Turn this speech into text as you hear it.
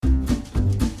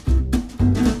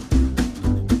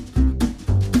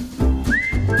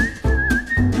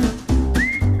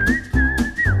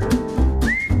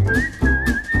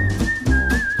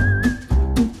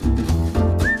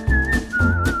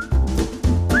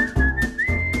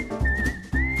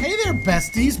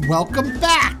besties, welcome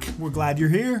back. We're glad you're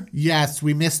here. Yes,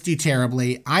 we missed you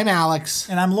terribly. I'm Alex.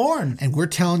 And I'm Lauren. And we're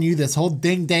telling you this whole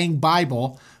ding-dang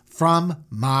Bible from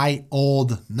my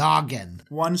old noggin.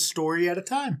 One story at a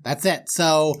time. That's it.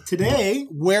 So today,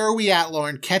 where are we at,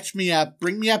 Lauren? Catch me up.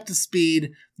 Bring me up to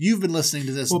speed. You've been listening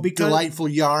to this delightful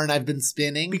yarn I've been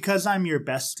spinning. Because I'm your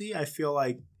bestie, I feel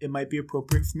like it might be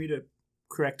appropriate for me to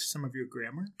correct some of your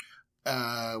grammar.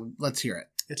 Let's hear it.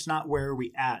 It's not where are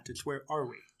we at, it's where are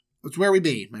we. It's where we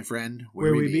be, my friend.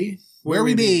 Where we be? Where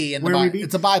we be in the Bible.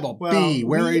 It's a Bible. Well,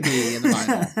 where we be in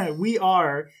the Bible. We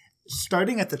are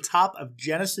starting at the top of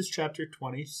Genesis chapter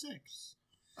 26.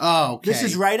 Oh, okay. This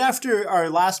is right after our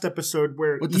last episode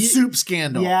where... With the soup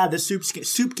scandal. Yeah, the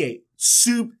Soupgate.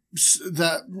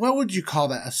 What would you call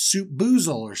that? A soup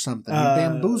boozle or something. You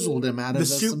bamboozled him out of the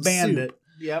soup bandit. Soup.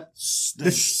 Yep.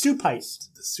 The soup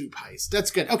heist. The soup heist.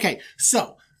 That's good. Okay,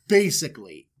 so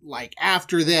basically, like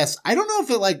after this, I don't know if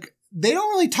they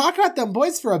don't really talk about them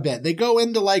boys for a bit. They go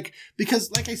into because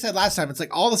like I said last time, it's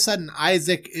like all of a sudden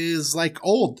Isaac is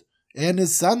old and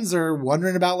his sons are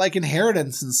wondering about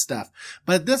inheritance and stuff.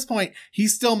 But at this point,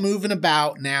 he's still moving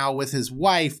about now with his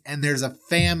wife and there's a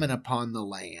famine upon the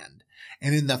land.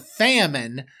 And in the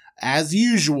famine, as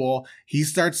usual, he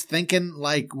starts thinking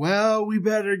well, we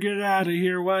better get out of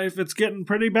here, wife. It's getting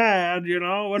pretty bad,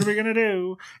 what are we going to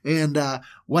do? And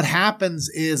what happens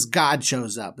is God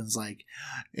shows up and is like,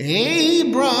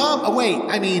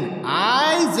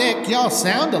 Isaac, y'all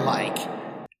sound alike.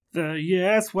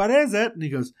 Yes, what is it? And he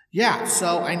goes, yeah,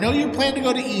 so I know you plan to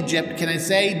go to Egypt. Can I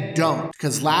say don't?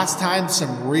 Because last time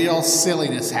some real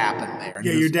silliness happened there. And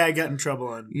your dad got in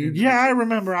trouble. Yeah, I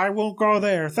remember. I won't go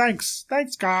there. Thanks,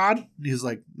 God. And he's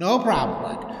like, no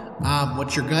problem, bud.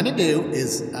 What you're going to do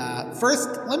is, first,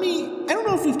 I don't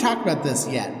know if we've talked about this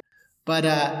yet,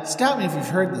 but stop me if you've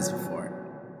heard this before.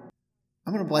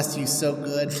 I'm going to bless you so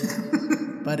good.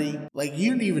 Buddy, you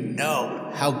don't even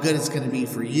know how good it's going to be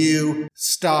for you,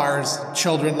 stars,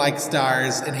 children like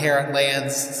stars, inherit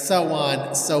lands, so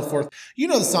on, so forth. You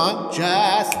know the song,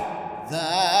 Just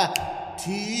the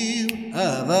Two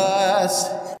of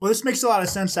Us. Well, this makes a lot of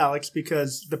sense, Alex,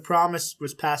 because the promise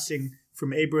was passing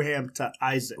from Abraham to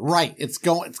Isaac. Right. It's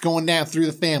going down through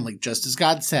the family, just as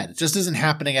God said. It just isn't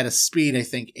happening at a speed I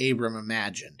think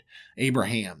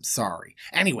Abraham, sorry.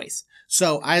 Anyways.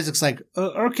 So Isaac's like,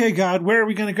 okay, God, where are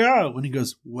we going to go? And he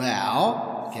goes,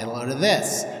 well, get a load of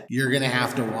this. You're going to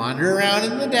have to wander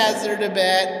around in the desert a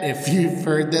bit if you've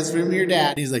heard this from your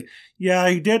dad. And he's like, yeah,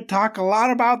 he did talk a lot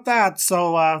about that.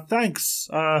 So thanks,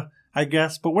 I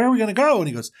guess. But where are we going to go? And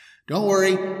he goes, don't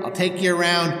worry. I'll take you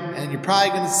around and you're probably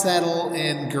going to settle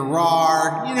in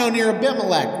Gerar, near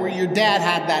Abimelech, where your dad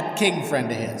had that king friend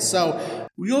of his. So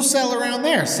you'll settle around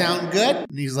there. Sound good?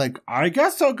 And he's like, I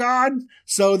guess so, God.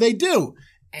 So they do.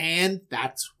 And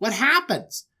that's what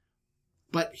happens.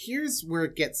 But here's where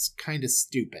it gets kind of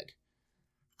stupid.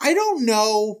 I don't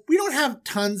know. We don't have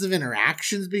tons of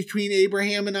interactions between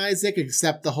Abraham and Isaac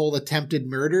except the whole attempted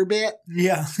murder bit.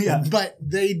 Yeah. But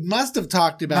they must have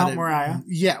talked about Mount Moriah.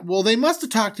 Yeah, well, they must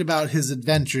have talked about his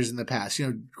adventures in the past.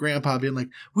 Grandpa being like,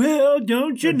 well,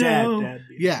 don't you know?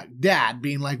 Dad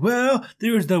being like, well,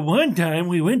 there was the one time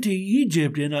we went to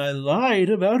Egypt and I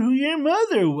lied about who your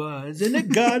mother was and it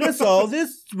got us all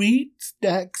this sweet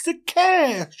stacks of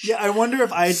cash. Yeah, I wonder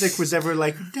if Isaac was ever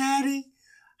like, Daddy,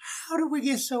 how did we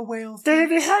get so wealthy?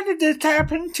 Daddy, how did this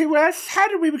happen to us? How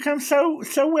did we become so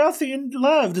wealthy and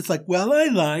loved? It's like, well, I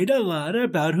lied a lot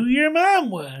about who your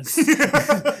mom was.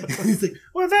 He's like,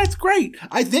 well, that's great.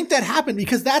 I think that happened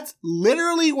because that's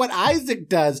literally what Isaac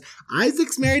does.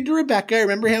 Isaac's married to Rebecca.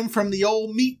 Remember him from the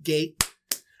old meat gate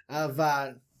of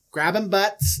grabbing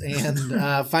butts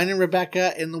and finding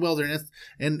Rebecca in the wilderness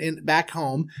and back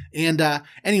home. And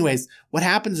anyways, what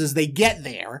happens is they get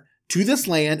there to this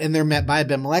land and they're met by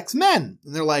Abimelech's men.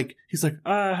 And they're like, he's like,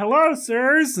 hello,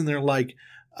 sirs. And they're like,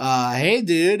 hey,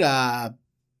 dude,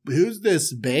 who's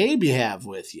this babe you have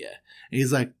with you? And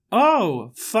he's like,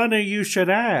 oh, funny you should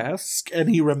ask. And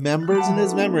he remembers in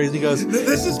his memories. He goes,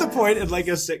 this is the point in a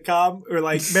sitcom or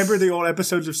remember the old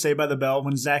episodes of Saved by the Bell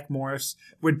when Zach Morris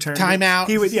would turn time out.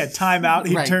 He would time out.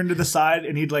 He'd turn to the side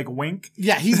and he'd wink.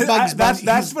 Yeah, he's Bugs Bunny.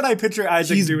 That's what I picture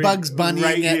Isaac doing. He's Bugs Bunny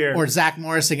right here. Or Zach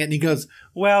Morrising it. And he goes,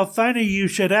 well, funny you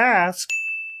should ask.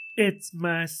 It's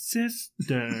my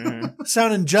sister.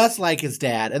 Sounding just like his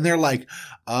dad. And they're like,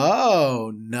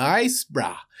 oh, nice,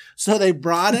 brah. So they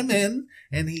brought him in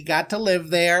and he got to live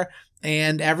there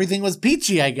and everything was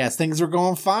peachy, I guess. Things were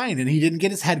going fine. And he didn't get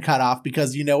his head cut off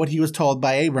because you know what he was told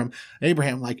by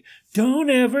Abraham, Don't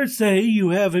ever say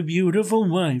you have a beautiful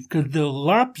wife, 'cause they'll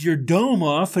lop your dome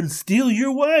off and steal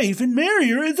your wife and marry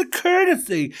her as a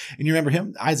courtesy. And you remember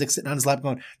him, Isaac, sitting on his lap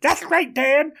going, That's right,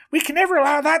 Dad. We can never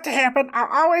allow that to happen. I'll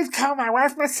always call my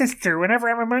wife my sister whenever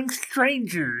I'm among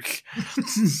strangers.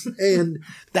 and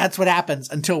that's what happens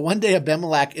until one day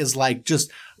Abimelech is like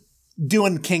just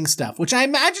doing king stuff, which I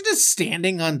imagine is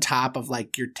standing on top of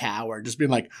like your tower, just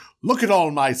being like, look at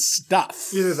all my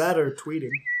stuff. Either that or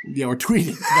tweeting. Yeah, or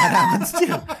tweeting. That happens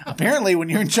too. Apparently, when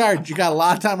you're in charge, you got a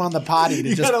lot of time on the potty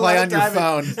to just play on your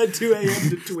phone. At 2 a.m.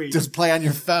 to tweet. Just play on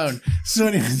your phone. So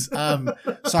anyways,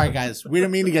 sorry guys, we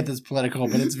don't mean to get this political,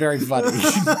 but it's very funny.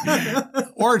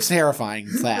 Or it's terrifying,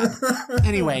 sad.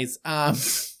 Anyways,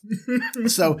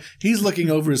 so he's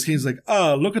looking over his king, he's like,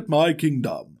 look at my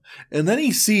kingdom. And then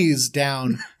he sees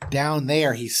down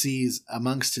there, he sees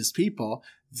amongst his people,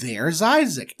 there's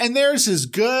Isaac. And there's his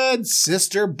good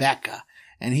sister Becca.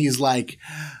 And he's like,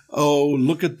 oh,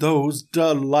 look at those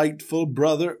delightful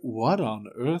brother. What on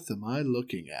earth am I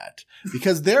looking at?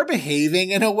 Because they're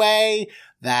behaving in a way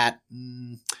that,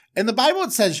 in the Bible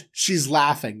it says she's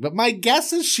laughing. But my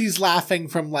guess is she's laughing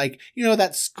from like, you know,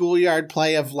 that schoolyard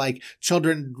play of like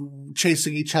children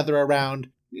chasing each other around.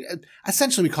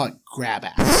 Essentially, we call it grab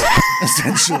ass.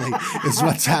 Essentially, is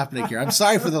what's happening here. I'm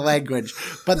sorry for the language,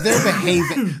 but they're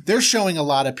behaving. They're showing a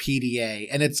lot of PDA,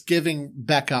 and it's giving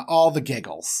Becca all the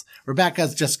giggles.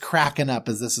 Rebecca's just cracking up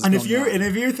as this is going on. And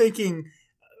if you're thinking,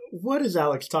 what is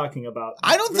Alex talking about?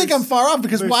 I don't think I'm far off,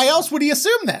 because why else would he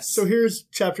assume this? So here's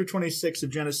chapter 26 of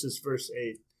Genesis, verse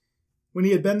 8. When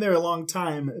he had been there a long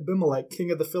time, Abimelech,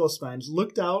 king of the Philistines,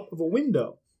 looked out of a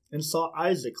window and saw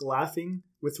Isaac laughing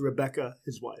with Rebekah,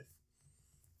 his wife.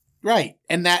 Right.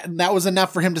 And that was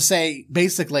enough for him to say,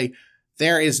 basically,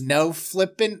 there is no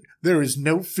flippin'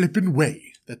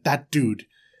 way that dude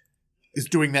is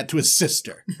doing that to his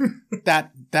sister.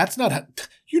 That's not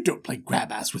you don't play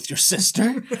grab ass with your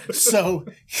sister. So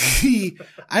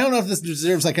I don't know if this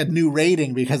deserves like a new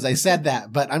rating because I said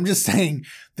that, but I'm just saying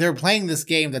they're playing this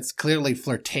game that's clearly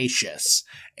flirtatious.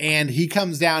 And he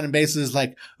comes down and basically is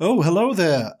like, oh, hello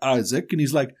there, Isaac. And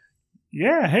he's like,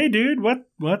 yeah, hey dude,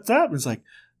 what's up? And it's like,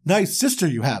 nice sister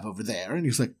you have over there. And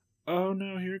he's like, oh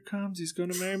no, here it comes. He's going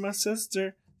to marry my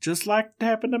sister, just like it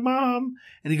happened to Mom.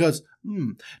 And he goes,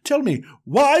 tell me,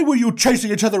 why were you chasing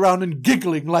each other around and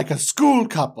giggling like a school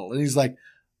couple? And he's like,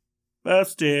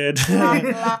 busted.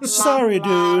 Sorry,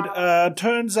 dude.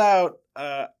 Turns out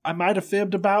I might have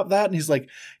fibbed about that. And he's like,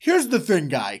 here's the thing,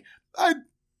 guy. I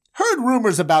heard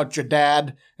rumors about your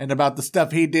dad and about the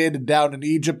stuff he did down in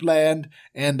Egypt land.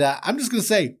 And I'm just going to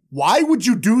say, why would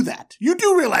you do that? You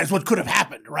do realize what could have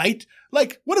happened, right?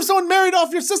 Like, what if someone married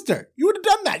off your sister? You would have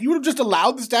done that. You would have just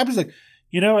allowed this to happen. He's like,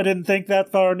 you know, I didn't think that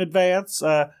far in advance.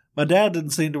 My dad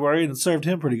didn't seem to worry and it served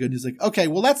him pretty good. And he's like, okay,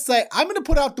 well, let's say I'm going to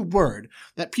put out the word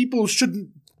that people shouldn't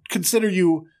consider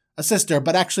you a sister,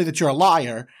 but actually that you're a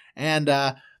liar. And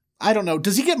I don't know.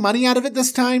 Does he get money out of it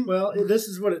this time? Well, this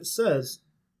is what it says.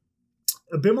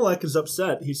 Abimelech is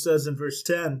upset. He says in verse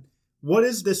 10, what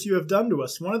is this you have done to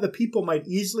us? One of the people might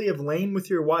easily have lain with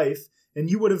your wife, and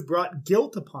you would have brought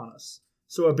guilt upon us.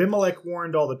 So Abimelech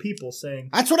warned all the people,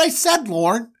 saying, that's what I said,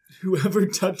 Lorne. Whoever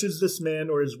touches this man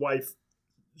or his wife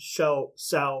shall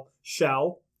surely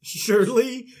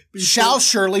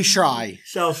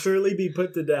be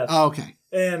put to death. Oh, okay.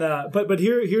 And but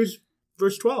here's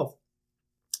verse 12.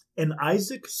 And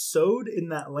Isaac sowed in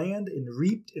that land and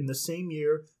reaped in the same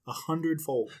year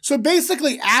 100-fold. So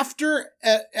basically, after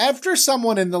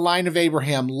someone in the line of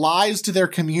Abraham lies to their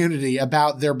community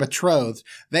about their betrothed,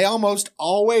 they almost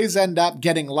always end up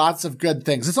getting lots of good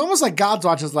things. It's almost like God's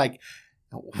watch is like,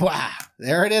 wow,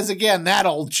 there it is again, that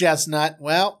old chestnut.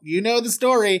 Well, you know the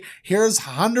story. Here's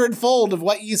 100-fold of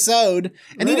what you sowed.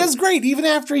 And He does great, even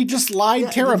after he just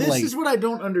lied terribly. This is what I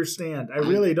don't understand. I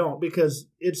really don't, because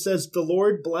it says the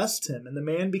Lord blessed him, and the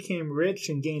man became rich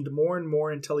and gained more and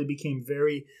more until he became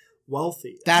very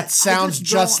wealthy. That sounds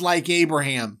just like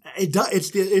Abraham. It does.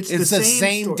 It's the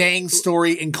same story. dang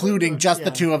story, including just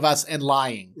the two of us and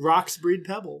lying. Rocks breed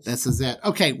pebbles. This is it.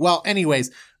 Okay, well,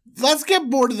 anyways, let's get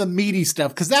more to the meaty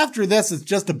stuff, because after this, it's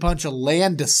just a bunch of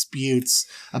land disputes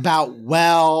about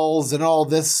wells and all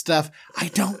this stuff.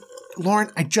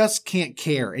 Lauren, I just can't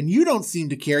care. And you don't seem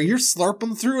to care. You're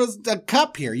slurping through a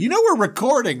cup here. You know we're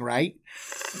recording, right?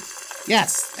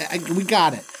 Yes, we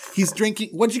got it. He's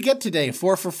drinking. What'd you get today?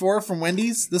 4 for 4 from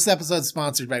Wendy's? This episode's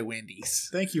sponsored by Wendy's.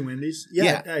 Thank you, Wendy's.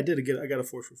 Yeah. I got a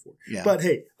 4 for 4. Yeah. But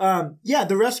hey,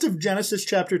 the rest of Genesis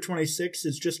chapter 26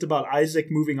 is just about Isaac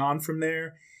moving on from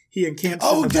there. he encamps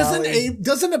Oh, in the valley.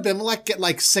 doesn't Abimelech get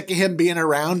like sick of him being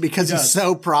around because He he's does.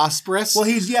 so prosperous? Well,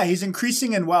 he's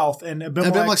increasing in wealth, and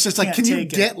Abimelech's just like, can't can you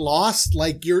take it." get lost?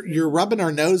 Like you're rubbing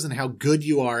our nose in how good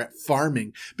you are at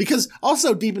farming. Because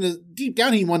also deep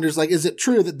down he wonders, like, is it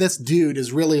true that this dude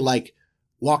is really like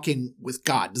walking with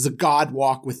God? Does a God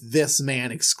walk with this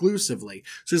man exclusively?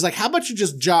 So he's like, how about you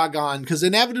just jog on? Because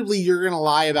inevitably you're going to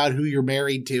lie about who you're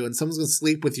married to, and someone's going to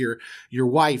sleep with your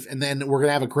wife, and then we're going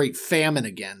to have a great famine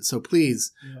again. So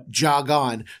please jog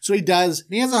on. So he does.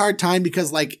 And he has a hard time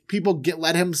because like people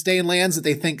let him stay in lands that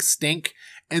they think stink.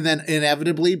 And then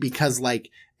inevitably, because like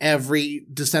every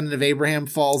descendant of Abraham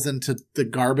falls into the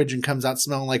garbage and comes out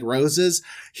smelling like roses,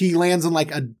 he lands in like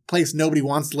a place nobody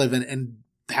wants to live in and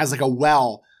has like a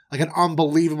well, like an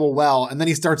unbelievable well. And then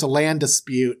he starts a land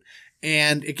dispute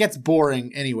and it gets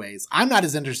boring anyways. I'm not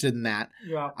as interested in that.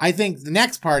 Yeah. I think the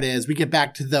next part is we get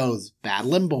back to those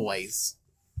battling boys.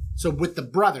 So with the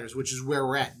brothers, which is where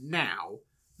we're at now,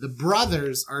 the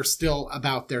brothers are still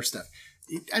about their stuff.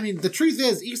 I mean, the truth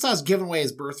is Esau's given away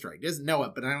his birthright. He doesn't know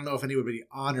it, but I don't know if anybody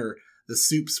honor the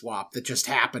soup swap that just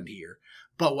happened here.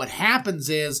 But what happens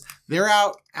is they're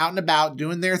out and about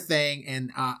doing their thing,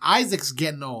 and Isaac's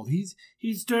getting old. He's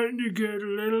starting to get a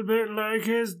little bit like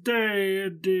his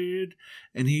dad did,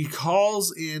 and he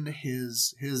calls in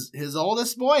his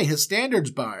oldest boy, his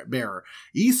standards bearer,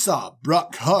 Esau,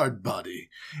 Brock Hardbody,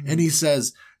 and he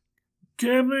says,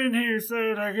 "Come in here,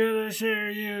 son. I gotta share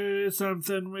you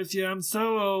something with you. I'm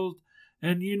so old,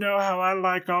 and you know how I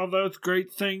like all those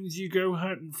great things you go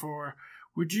hunting for.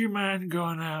 Would you mind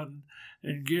going out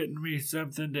and getting me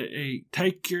something to eat?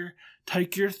 Take your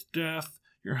stuff,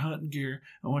 your hunting gear.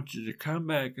 I want you to come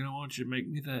back, and I want you to make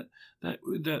me that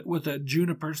with that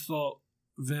juniper salt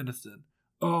venison.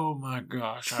 Oh my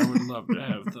gosh, I would love to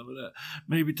have some of that.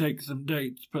 Maybe take some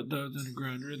dates, put those in the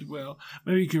grinder as well.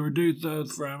 Maybe you can reduce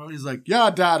those from." He's like,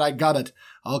 "Yeah, Dad, I got it.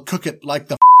 I'll cook it like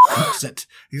the cooks it."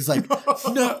 He's like,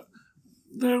 "No.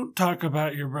 Don't talk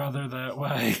about your brother that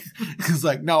way." He's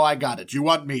like, "No, I got it. You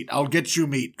want meat? I'll get you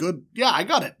meat. Good. Yeah, I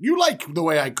got it. You like the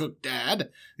way I cook, Dad."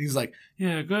 He's like,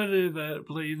 "Yeah, go do that,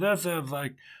 please. That sounds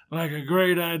like a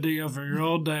great idea for your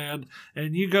old dad.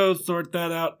 And you go sort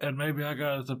that out, and maybe I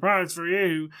got a surprise for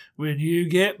you when you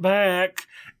get back."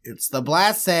 It's the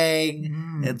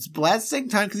blessing. It's blessing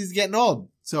time because he's getting old.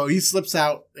 So he slips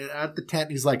out at the tent.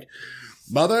 He's like,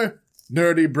 "Mother,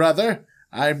 nerdy brother,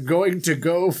 I'm going to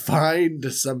go find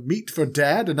some meat for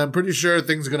Dad, and I'm pretty sure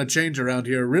things are going to change around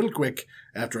here real quick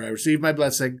after I receive my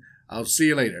blessing. I'll see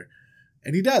you later."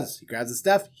 And he does. He grabs his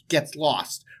stuff. He gets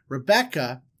lost.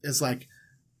 Rebecca is like,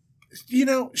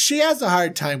 she has a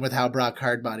hard time with how Brock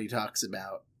Hardbody talks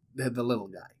about the little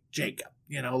guy, Jacob.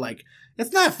 Like,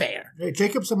 it's not fair. Hey,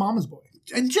 Jacob's a mama's boy.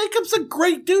 And Jacob's a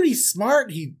great dude. He's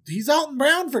smart. He's Alton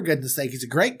Brown, for goodness sake. He's a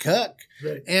great cook.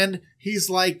 Right. And he's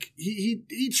like,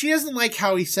 she doesn't like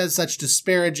how he says such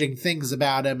disparaging things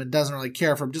about him and doesn't really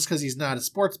care for him just because he's not a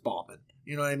sports ballman.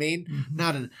 You know what I mean?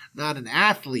 Mm-hmm. Not an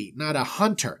athlete, not a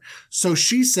hunter. So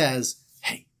she says,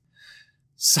 "Hey,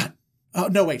 son." Oh,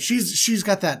 no, wait. She's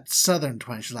got that southern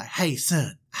twang. She's like, "Hey,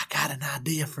 son, I got an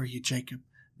idea for you, Jacob.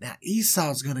 Now,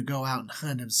 Esau's going to go out and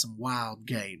hunt him some wild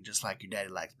game, just like your daddy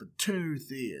likes. But the truth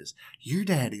is, your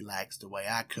daddy likes the way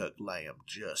I cook lamb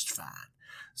just fine.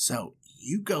 So,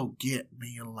 you go get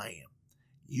me a lamb.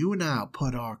 You and I'll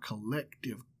put our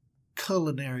collective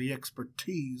culinary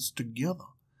expertise together.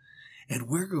 And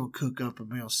we're going to cook up a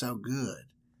meal so good,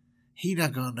 he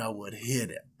not going to know what hit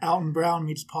him." Alton Brown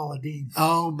meets Paula Deen.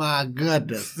 Oh my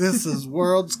goodness. This is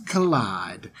worlds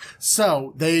collide.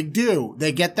 So they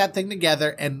get that thing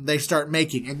together and they start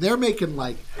making, and they're getting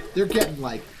like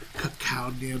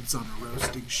cacao nibs on a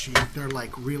roasting sheet. They're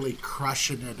like really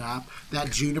crushing it up. That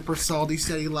juniper salt he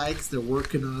said he likes, they're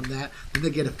working on that. Then they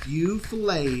get a few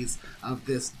fillets of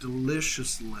this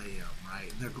delicious lamb,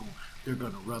 right? And they're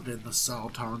going to rub in the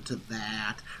salt onto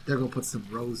that. They're going to put some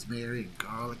rosemary and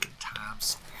garlic and thyme,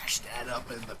 smash that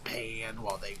up in the pan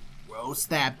while they roast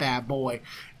that bad boy.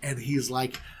 And he's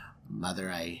like, "Mother,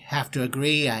 I have to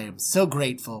agree. I am so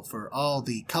grateful for all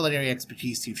the culinary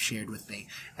expertise you've shared with me.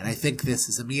 And I think this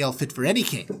is a meal fit for any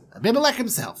king. Abimelech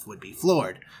himself would be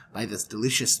floored by this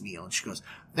delicious meal." And she goes,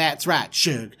 "That's right,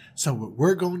 Shug. So what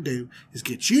we're going to do is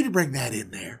get you to bring that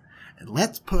in there. And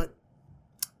let's put...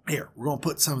 Here, we're going to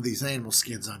put some of these animal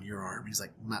skins on your arm." He's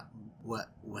like,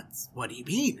 what do you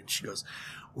mean?" And she goes,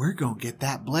 "We're going to get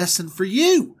that blessing for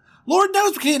you. Lord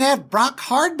knows we can't have Brock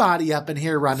Hardbody up in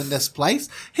here running this place.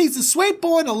 He's a sweet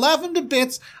boy and I love him to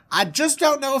bits. I just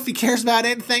don't know if he cares about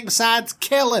anything besides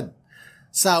killing.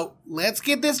 So let's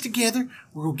get this together.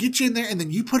 We're going to get you in there, and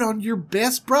then you put on your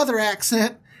best brother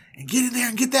accent, and get in there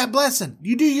and get that blessing.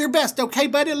 You do your best, okay,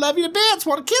 buddy? Love you to bits.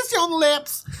 Want to kiss you on the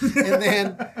lips. And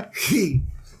then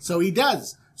he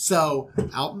does. So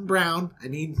Alton Brown,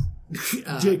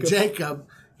 Jacob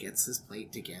gets his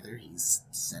plate together. He's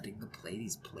setting the plate.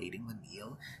 He's plating the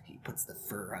meal. He puts the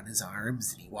fur on his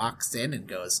arms, and he walks in and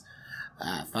goes,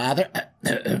 Father,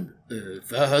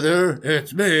 Father,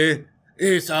 it's me,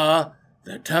 Esau,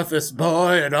 the toughest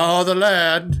boy in all the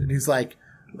land. And he's like,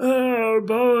 Oh,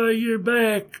 boy, you're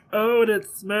back. Oh, and it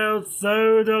smells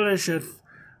so delicious.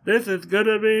 This is going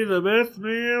to be the best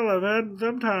meal I've had in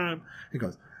some time. he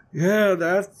goes, Yeah,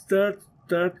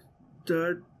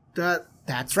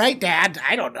 That's right, Dad.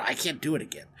 I don't know. I can't do it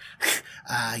again.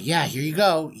 Yeah, here you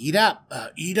go. Eat up,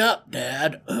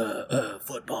 Dad.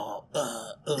 Football,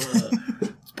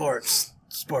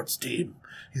 sports team.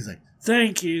 He's like,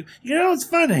 Thank you. You know, it's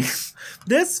funny.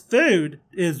 This food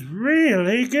is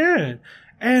really good.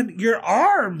 And your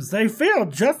arms, they feel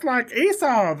just like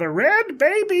Esau, the red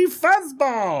baby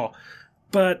fuzzball.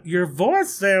 But your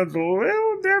voice sounds a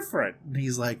little different. and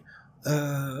he's like,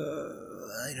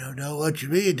 I don't know what you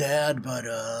mean, Dad, but,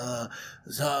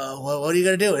 so what are you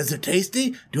gonna do? Is it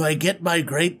tasty? Do I get my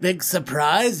great big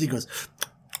surprise? He goes,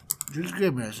 just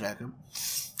give me a second.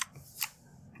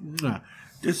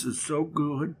 This is so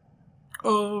good.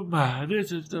 Oh, my,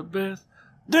 this is the best.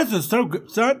 This is so good.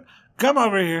 Son, come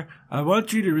over here. I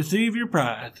want you to receive your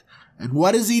prize. And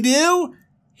what does he do?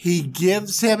 He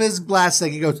gives him his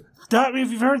blessing. He goes, Stop me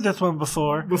if you've heard this one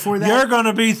before. Before that- You're going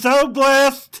to be so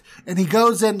blessed. and he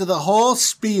goes into the whole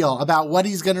spiel about what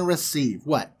he's going to receive.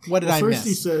 What did I miss? First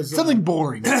he says, something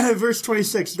boring. Verse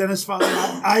 26, Then his father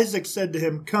Isaac said to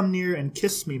him, Come near and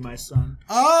kiss me, my son.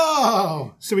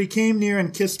 Oh, So he came near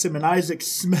and kissed him, and Isaac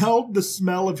smelled the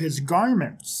smell of his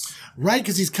garments. right,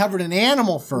 because he's covered in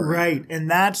animal fur. Right, and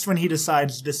that's when he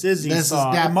decides this is This is Esau.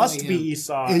 It definitely must him. be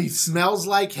Esau. He smells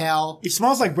like hell. He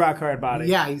smells like Brock Hardbody.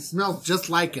 Yeah, he smells just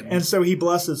like him. And so he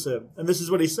blesses him. And this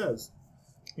is what he says.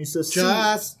 He says,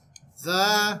 what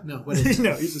is it?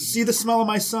 No, he says, See the smell of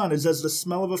my son is as the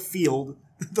smell of a field.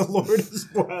 The Lord is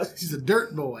blessed. He's a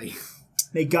dirt boy.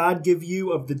 May God give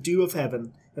you of the dew of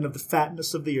heaven and of the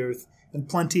fatness of the earth and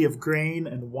plenty of grain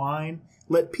and wine.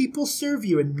 Let people serve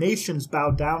you and nations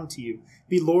bow down to you.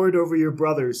 Be Lord over your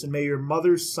brothers, and may your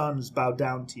mother's sons bow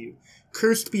down to you.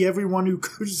 Cursed be everyone who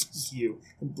curses you,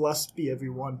 and blessed be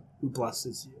everyone who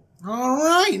blesses you. All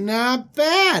right, not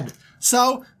bad.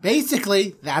 So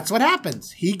basically, that's what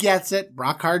happens. He gets it.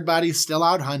 Brock Hardbody's still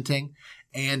out hunting.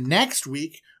 And next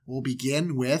week, we'll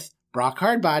begin with Brock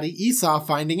Hardbody, Esau,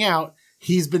 finding out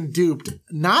he's been duped.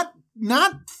 Not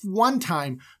one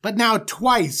time, but now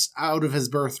twice out of his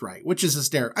birthright, which is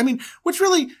hysterical. I mean, which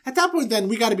really, at that point then,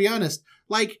 we got to be honest,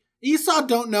 like, Esau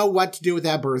don't know what to do with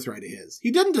that birthright of his. He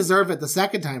didn't deserve it the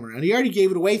second time around. He already gave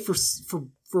it away for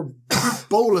a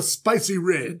bowl of spicy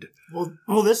red.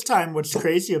 Well, this time what's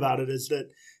crazy about it is that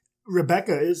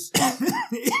Rebecca is...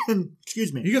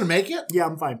 Excuse me. You gonna make it? Yeah,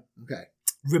 I'm fine. Okay.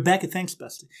 Rebecca, thanks,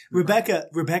 Bestie.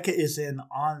 Rebecca is in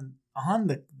on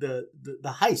the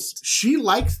heist. She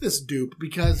likes this dupe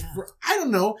because I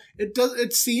don't know.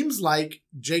 It seems like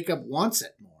Jacob wants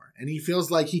it more, and he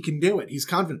feels like he can do it. He's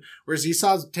confident, whereas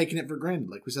Esau's taking it for granted,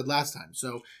 like we said last time.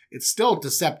 So it's still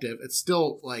deceptive. It's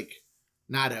still like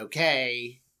not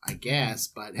okay, I guess.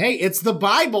 But hey, it's the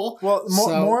Bible. Well,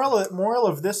 moral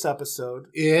of this episode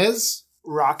is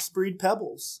rocks breed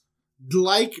pebbles.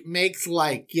 Like makes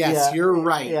like. Yes, Yeah, you're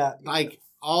right. yeah. Like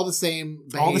all the same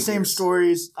behaviors. All the same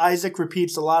stories. Isaac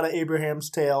repeats a lot of Abraham's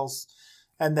tales.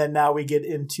 And then now we get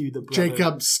into the brother.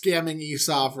 Jacob scamming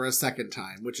Esau for a second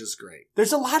time, which is great.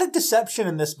 There's a lot of deception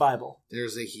in this Bible.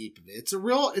 There's a heap of it.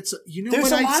 You know There's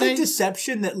what a I'd lot say? of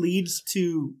deception that leads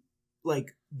to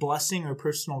like blessing or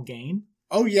personal gain.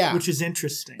 Oh yeah. Which is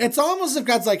interesting. It's almost if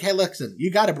God's like, hey, listen, you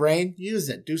got a brain, use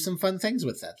it. Do some fun things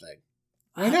with that thing.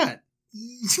 Why not?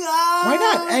 Why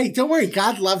not? Hey, don't worry.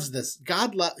 God loves this.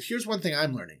 Here's one thing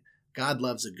I'm learning. God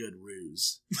loves a good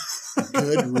ruse. A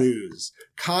good ruse.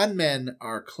 Con men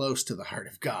are close to the heart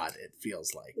of God, it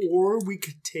feels like. Or we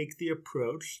could take the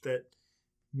approach that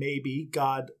maybe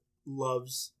God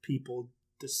loves people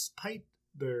despite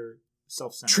their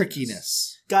self-centeredness.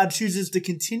 Trickiness. God chooses to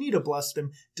continue to bless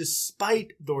them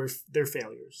despite their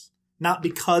failures, not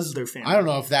because they're failures. I don't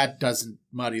know if that doesn't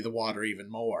muddy the water even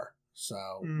more. So,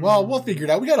 well, we'll figure it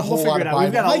out. We got a whole lot of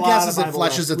Bible. My guess is it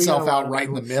fleshes itself out right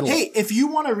in the middle. Hey, if you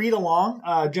want to read along,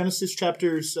 Genesis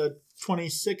chapters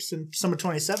 26 and some of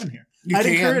 27 here. I'd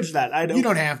encourage that. You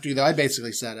don't have to, though. I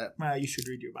basically said it. You should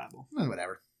read your Bible.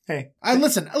 Whatever. Hey.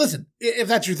 Listen. If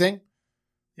that's your thing,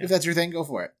 go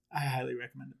for it. I highly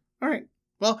recommend it. All right.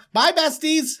 Well, bye,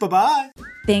 besties. Bye-bye.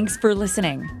 Thanks for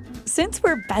listening. Since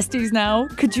we're besties now,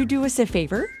 could you do us a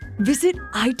favor? Visit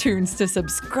iTunes to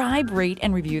subscribe, rate,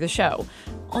 and review the show.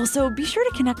 Also, be sure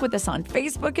to connect with us on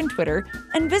Facebook and Twitter,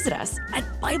 and visit us at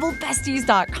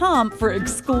BibleBesties.com for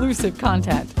exclusive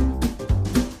content.